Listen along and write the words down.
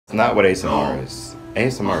It's not what ASMR is.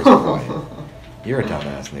 ASMR is quiet. You're a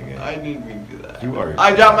dumbass nigga. I didn't mean to do that. You are.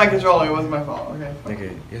 I dropped my controller. It wasn't my fault. Okay.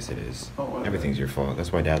 Nigga, yes it is. Oh, everything's your fault.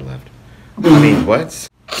 That's why Dad left. I mean, what?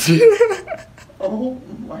 Oh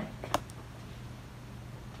my.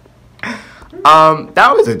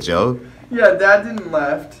 That was a joke. Yeah, Dad didn't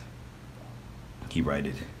left. He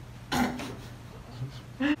righted.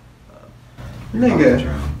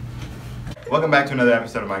 Nigga. Welcome back to another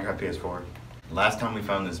episode of Minecraft PS4. Last time we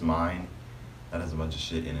found this mine that has a bunch of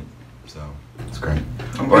shit in it, so it's great.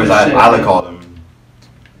 Or as I like call them,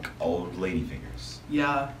 old lady fingers.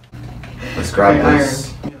 Yeah. Let's grab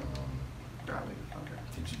this. Iron. Grab it,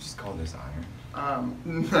 fucker. Did you just call this iron?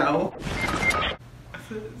 No.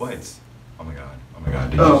 What? Oh my god. Oh my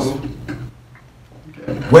god. Did Oh. you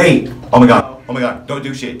Okay. Wait! Oh my god. Oh my god. Don't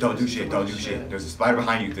do shit. Don't do shit. Don't do shit. There's a spider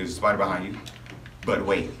behind you. There's a spider behind you. But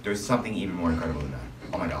wait, there's something even more incredible than that.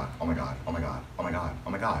 Oh my god. Oh my god. Oh my god. Oh my god. Oh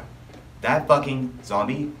my god. That fucking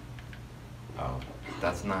zombie. Oh,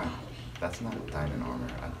 that's not diamond armor.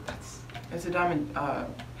 That's. It's a diamond.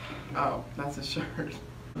 Oh, that's a shirt.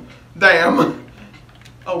 Damn.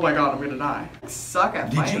 Oh my god, I'm gonna die. Suck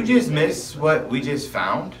at fighting. Did you just miss what we just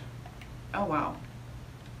found? Oh wow.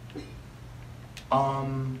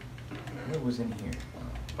 What was in here?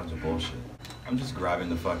 Bunch of bullshit. I'm just grabbing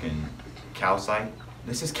the fucking calcite.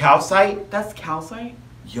 This is calcite? That's calcite?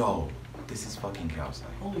 Yo, this is fucking calcite.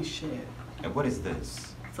 Holy shit. And what is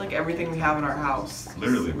this? It's like everything we have in our house.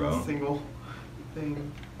 Literally, bro. Single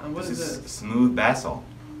thing. What is this? Smooth basalt.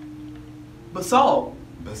 Basalt.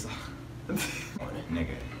 Basalt.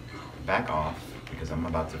 Nigga, back off because I'm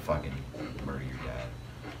about to fucking murder your dad.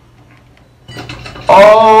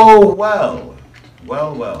 Oh, well.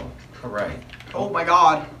 Well. Alright. Oh my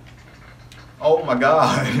god. Oh my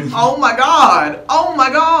god. Oh my god. Oh my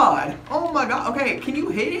god. Oh my god. Okay, can you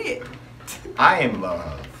hit it? I am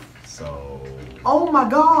love, so. Oh my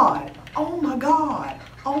god. Oh my god.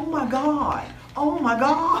 Oh my god. Oh my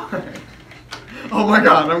god. Oh my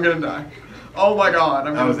god, I'm gonna die. Oh my god,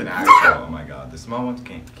 I'm gonna die. That was an actual, oh my god. The small ones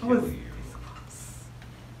can't kill you.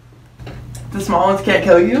 The small ones can't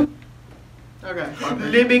kill you? Okay.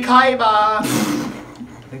 Libby Kaiba! I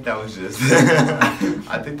think that was just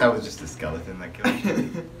I think that was just a skeleton that killed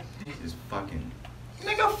you. Just fucking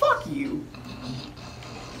nigga, fuck you.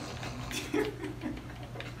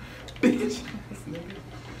 Bitch.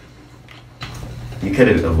 You could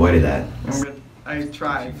have avoided that. I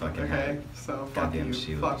tried. Fucking okay, so fuck you.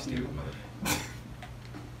 Shield, fuck stupid you. Mother.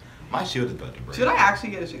 My shield is about to break. Should I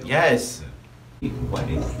actually get a shield? Yes. What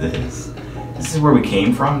is this? This is where we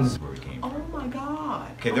came from. This is where we came from. Oh my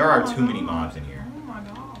god. Okay, there are too many mobs in here. Oh my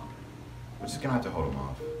god. We're just gonna have to hold them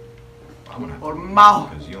off. I'm gonna have to hold them off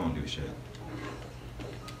because you don't do shit.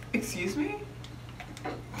 Excuse me?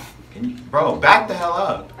 Can you, bro? Back the hell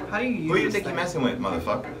up. How do you use it? Who do you think you're messing with,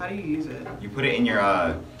 motherfucker? How do you use it? You put it in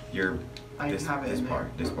your this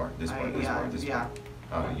part, this part. Yeah.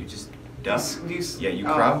 Oh, you just duck. Yeah, you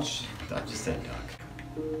oh. crouch. I just said duck.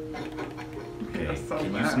 Okay, So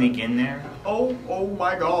can bad. you sneak in there? Oh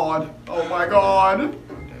my god. Oh my god. I'm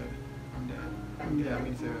dead. Yeah,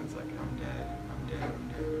 me too. It's like I'm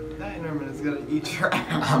dead. that Enderman is gonna eat your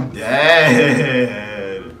ass. I'm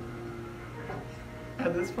dead.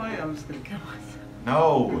 At this point, I'm just gonna kill myself.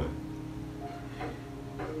 No.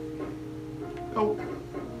 Oh,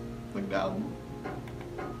 look down.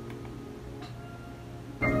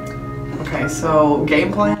 Okay, so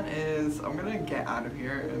game plan is I'm gonna get out of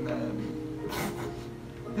here and then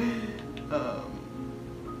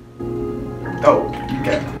oh,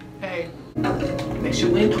 okay. Hey, they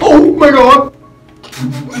should win. Oh my god!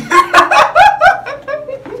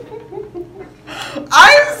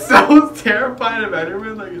 I'm so terrified of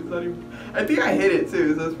Enderman, like it's not even. I think I hit it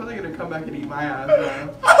too, so it's probably gonna come back and eat my ass now.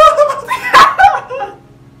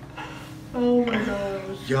 Oh my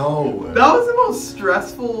gosh. Yo. That was the most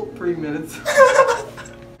stressful 3 minutes.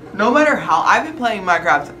 No matter how, I've been playing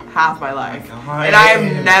Minecraft half my life. Oh my and I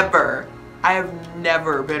have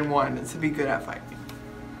never been one to be good at fighting.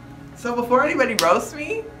 So before anybody roasts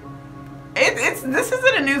me, this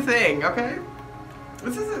isn't a new thing, okay?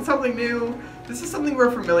 This isn't something new. This is something we're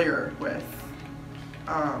familiar with.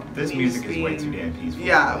 This music is way too damn peaceful.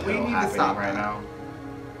 Yeah, we need to stop right now.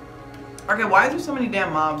 Okay, why is there so many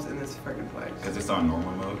damn mobs in this freaking place? Because it's on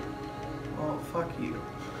normal mode. Well, fuck you.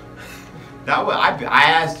 That was, I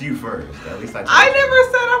asked you first. At least I told I you. never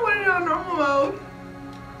said I wanted it on normal mode.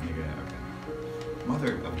 Nigga, okay.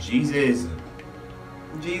 Mother of Jesus.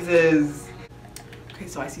 Jesus. Okay,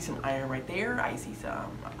 so I see some iron right there. I see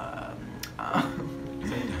some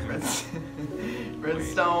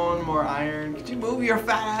redstone, more iron. Could you move your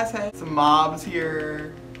fast head? Some mobs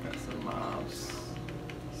here. Some mobs.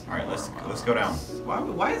 All right, let's go down.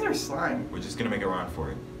 Why is there slime? We're just gonna make a run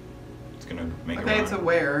for it. It's gonna make a run. Okay, it's a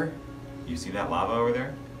where? You see that lava over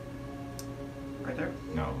there? Right there?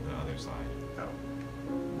 No, the other side. Oh.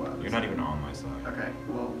 Well, You're not even on my side. Okay,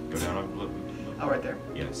 well. Go down. Look. Oh, right there.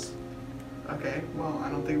 Yes. Okay, well, I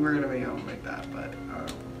don't think we're gonna be able to make that, but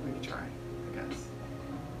we can try, I guess.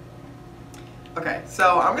 Okay,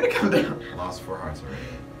 so I'm gonna come down. Lost 4 hearts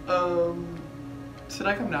already. Should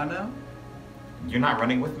I come down now? You're not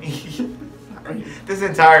running with me? Sorry. This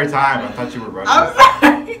entire time, I thought you were running. I'm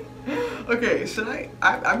sorry! Okay, should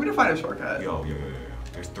I'm gonna find a shortcut. Yo.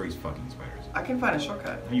 There's 3 fucking spiders. I can find a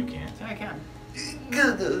shortcut. No, you can't. Yeah, I can.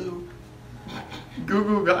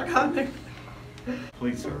 Goo Gaga.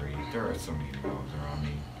 Please hurry. There are so many mobs around me.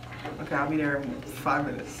 Okay, I'll be there in 5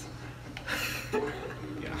 minutes.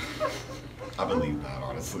 Yeah. I believe that,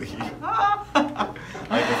 honestly.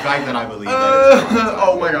 Like the fact that I believe that it's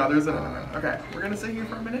oh my god, there's another one. Okay, we're gonna sit here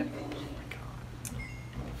for a minute. Oh my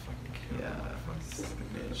god. Yeah,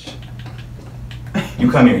 bitch.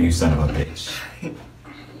 You come here, you son of a bitch.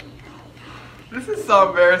 This is so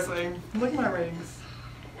embarrassing. Look at my rings.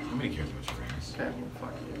 Nobody cares about your rings. Okay, well,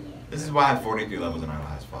 fuck you. This is why I have 43 levels and Isla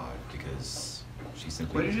has 5, because she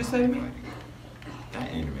simply. What did you is say to not me? fighting. That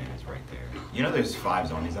Enderman is right there. You know there's 5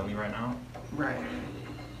 zombies on me right now? Right.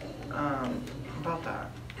 About that.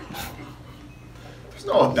 There's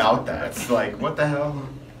no about that. It's like, what the hell?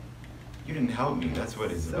 You didn't help me. That's what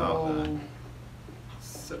it's about.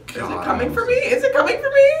 Is it God, coming for me? Is it coming for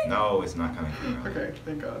me? No, it's not coming for me. Okay,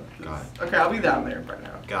 thank God. God. Okay, I'll be down there right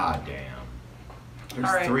now. God damn. There's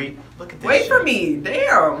All right. 3. Look at this. Wait shit. for me.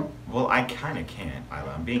 Damn. Well, I kind of can't,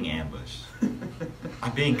 Isla. I'm being ambushed.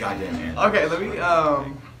 I'm being goddamn ambushed. Okay, let me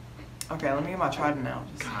let me get my trident out.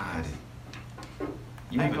 God.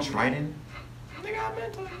 You have a trident? Nigga, I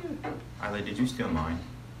meant to. Isla, did you steal mine?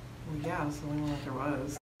 Well, yeah, it's the only one that there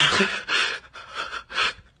was.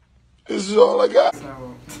 This is all I got.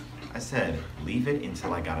 So. I said, leave it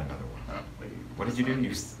until I got another one. Oh, wait. What did you do?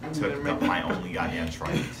 You took my only goddamn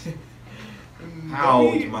trident. Mm, How,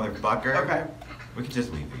 let me- you motherfucker? Okay. We could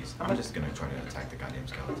just leave these. I'm just gonna try to attack the goddamn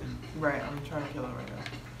skeleton. Right, I'm trying to kill it right now.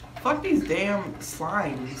 Fuck these damn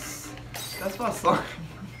slimes. That's my slime.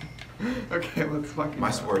 Okay, let's fucking My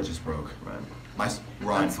go. sword just broke. Run.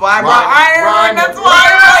 Run. That's why I Run. brought iron! Run. That's why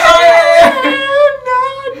I brought iron!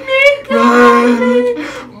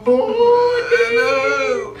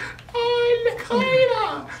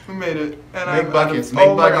 We made it. And Make buckets, oh make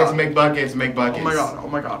my buckets, God. make buckets, make buckets. Oh my god, oh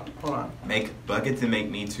my god. Hold on. Make buckets and make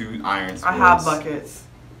me 2 iron swords. I have buckets.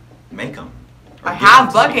 Make them. I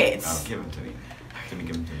have buckets. Give them to me. Give me,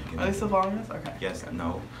 give them to me. Give Are them they to still me. following us? Okay. Yes,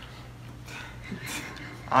 no.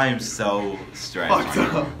 I am so stressed. Fucked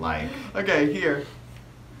right now. up. Like, Okay, here.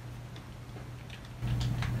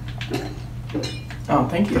 Oh,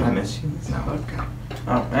 thank you. did I miss you? No. Okay.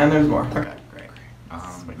 Oh, and there's more. Okay, great.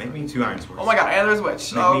 Make me 2 iron swords. Oh my god, and there's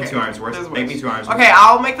witch. Make Oh, me okay. 2 iron swords. There's Make witch. me 2 iron swords. Okay,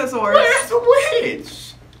 I'll make the swords. Where's the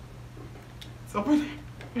witch? It's over there.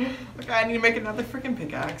 Okay, I need to make another freaking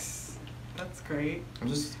pickaxe. That's great. I'm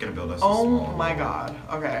just gonna build us a Oh small my wall. god.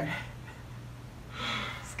 Okay.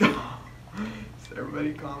 Let's go. So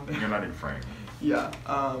everybody calm down. You're not in frame. Yeah,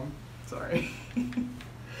 sorry.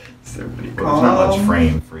 So everybody Well, calm there's not much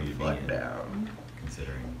frame for you to be fuck in, down.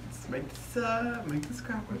 considering. Let's make this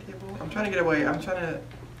crafting table. I'm trying to get away. I'm trying to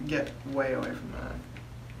get way away from that.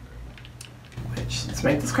 Which, let's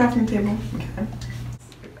make this crafting table. Okay.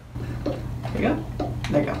 There you go.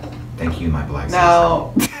 There you go. Thank you, my black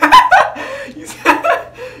Now,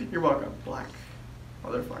 you're welcome, black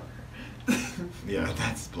motherfucker. sister. Yeah,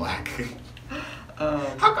 that's black. um,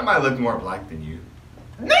 How come I look more black than you?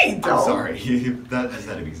 no, you don't. I'm sorry. That just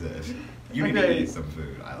had to be said. You need to Okay. eat some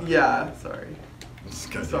food. Isla. Yeah, sorry.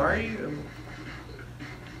 Just 'cause- Sorry.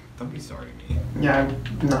 Don't be sorry to me. Yeah,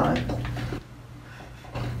 I'm not.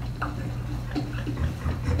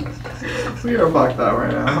 We are fucked up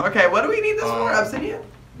right now. Okay, what do we need this for? Obsidian?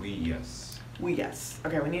 Yes. Yes.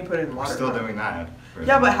 Okay, we need to put it in We're water. still though. doing that.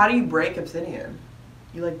 Yeah, but how do you break obsidian?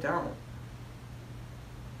 You like don't.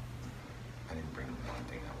 I didn't bring one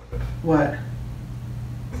thing that would What?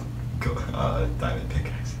 diamond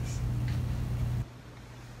pickaxes.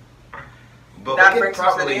 But That we could breaks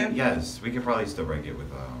probably, obsidian? yes, we could probably still break it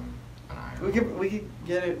with an iron. We could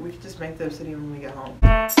get it. We could just make the obsidian when we get home.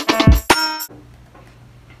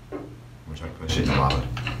 We'll try to push it in the lava.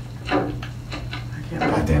 I can't.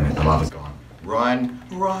 God damn it, the lava's gone. Run.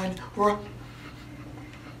 Run! Oh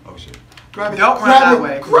shit. Grab it! Don't run that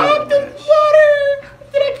way. Grab the water!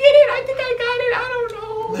 Did I get it? I think I got it. I don't know.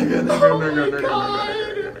 Oh my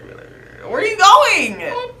God. Where are you going?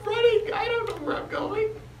 I'm running. I don't know where I'm going.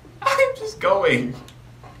 going?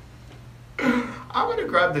 I'm gonna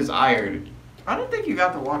grab this iron. I don't think you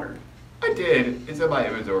got the water. I did. It's in my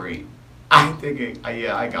inventory. I'm thinking,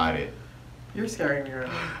 yeah, I got it. You're scaring me right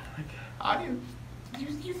now.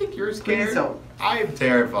 You think you're scared? Please don't. I am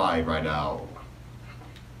terrified right now.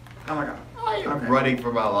 Oh my god. I am Okay. running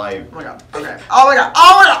for my life. Oh my god. Okay. Oh my god.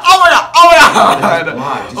 Oh my god. Oh my god. Oh my god.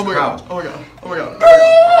 Why? Just Oh my crouch. god. Oh my god. Oh my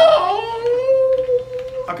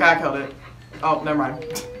god. Okay, I killed it. Oh, never mind.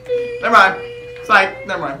 Never mind. Psych.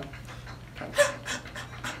 Never mind.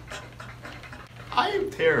 I am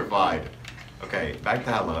terrified. Okay, back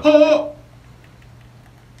to hello. Oh!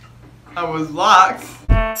 I was locked.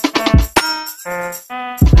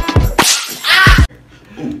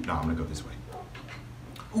 Ooh, no, I'm gonna go this way.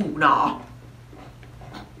 Ooh, nah.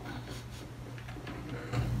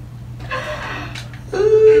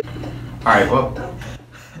 Alright, well.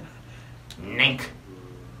 Nink.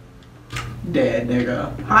 Dead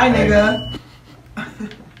nigga. Hi nigga.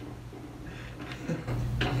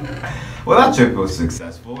 Well, that trip was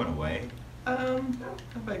successful in a way. I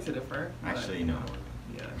beg to differ. but- Actually, no.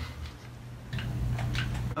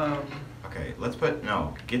 Yeah. Okay,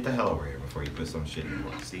 get the hell over here before you put some shit in your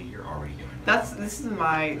book. See, you're already doing it. This is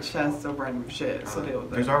my chest of random shit, so deal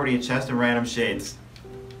with There's it. already a chest of random shits.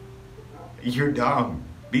 You're dumb.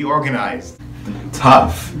 Be organized.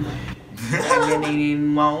 Tough.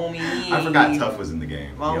 I forgot tough was in the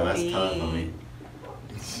game. Yo, that's tough, homie.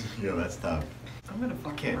 Yo, that's tough. I'm gonna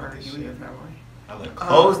fucking Can't murder with you this and your shit. family. I look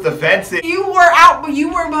close the fences. You were out, but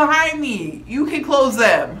you were behind me. You can close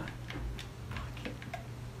them.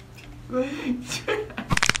 I just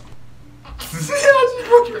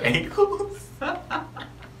broke your ankles.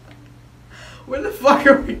 Where the fuck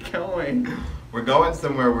are we going? We're going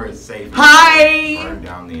somewhere where it's safe. Hi! Burn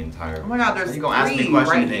down the entire. Oh my god, there's you gonna ask me 3 questions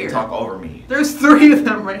right and then here. talk over me. There's 3 of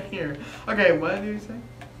them right here. Okay, what did you say?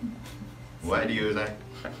 What do you say?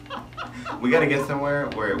 We gotta get somewhere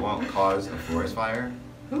where it won't cause a forest fire.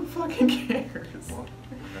 Who fucking cares? Well,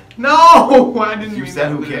 No! I didn't you mean said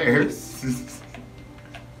that who literally. cares?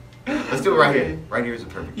 Let's do it right Okay. here. Right here is a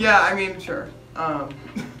perfect. Yeah, I mean, sure.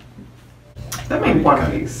 That made one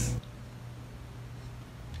piece.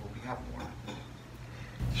 Well, we have more.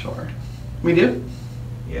 Sure. We do?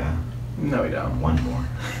 Yeah, No, we don't. one more.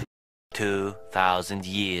 2,000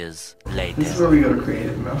 years This is later. where we go to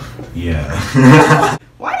creative mode. Yeah.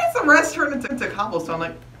 Why does the rest turn into cobblestone?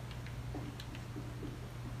 Like,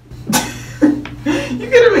 you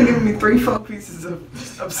could have been giving me 3 full pieces of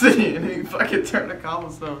obsidian and you fucking turned to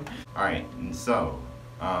cobblestone. Alright, so,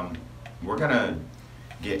 we're gonna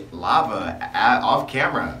get lava off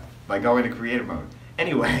camera by going to creative mode.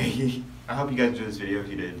 Anyway, I hope you guys enjoyed this video. If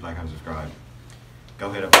you did, like and subscribe.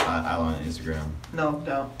 Go hit up Al on Instagram. No,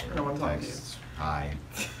 don't. I don't want to talk to you. Text. Hi.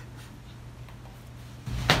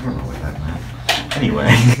 I don't know what that meant.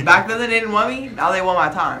 Anyway. Back then they didn't want me, now they want my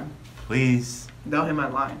time. Please. Don't hit my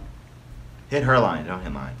line. Hit her line, don't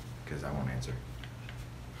hit mine. Because I won't answer.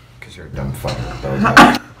 Because you're a dumb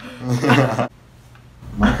fucker.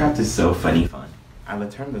 Minecraft is so funny fun. I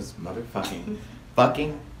would turn this motherfucking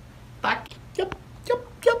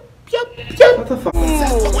What the fuck?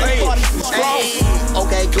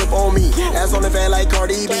 Okay, clip on me. Ass on the fan like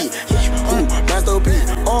Cardi B. Ooh, Master P.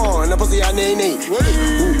 Oh, and the pussy I name.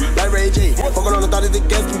 Ooh, like Ray J. Fucking on the thought of the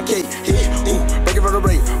gas from K. Break it from the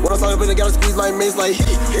break. When I saw it, I gotta squeeze like Mace like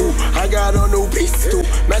ooh, I got a new piece too.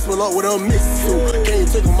 Match me up with a miss too. Can you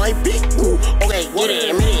tickle my beat? Ooh, okay, get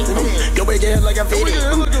it. Yo, big head like I fit it.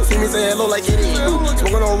 See me say hello like it is.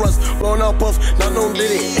 Smoking on rust, blowing out puff, not no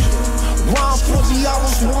diddy. Round 40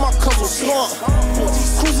 hours with my cousin slump.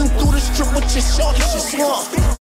 Cruising through the strip with your shorty, she slump.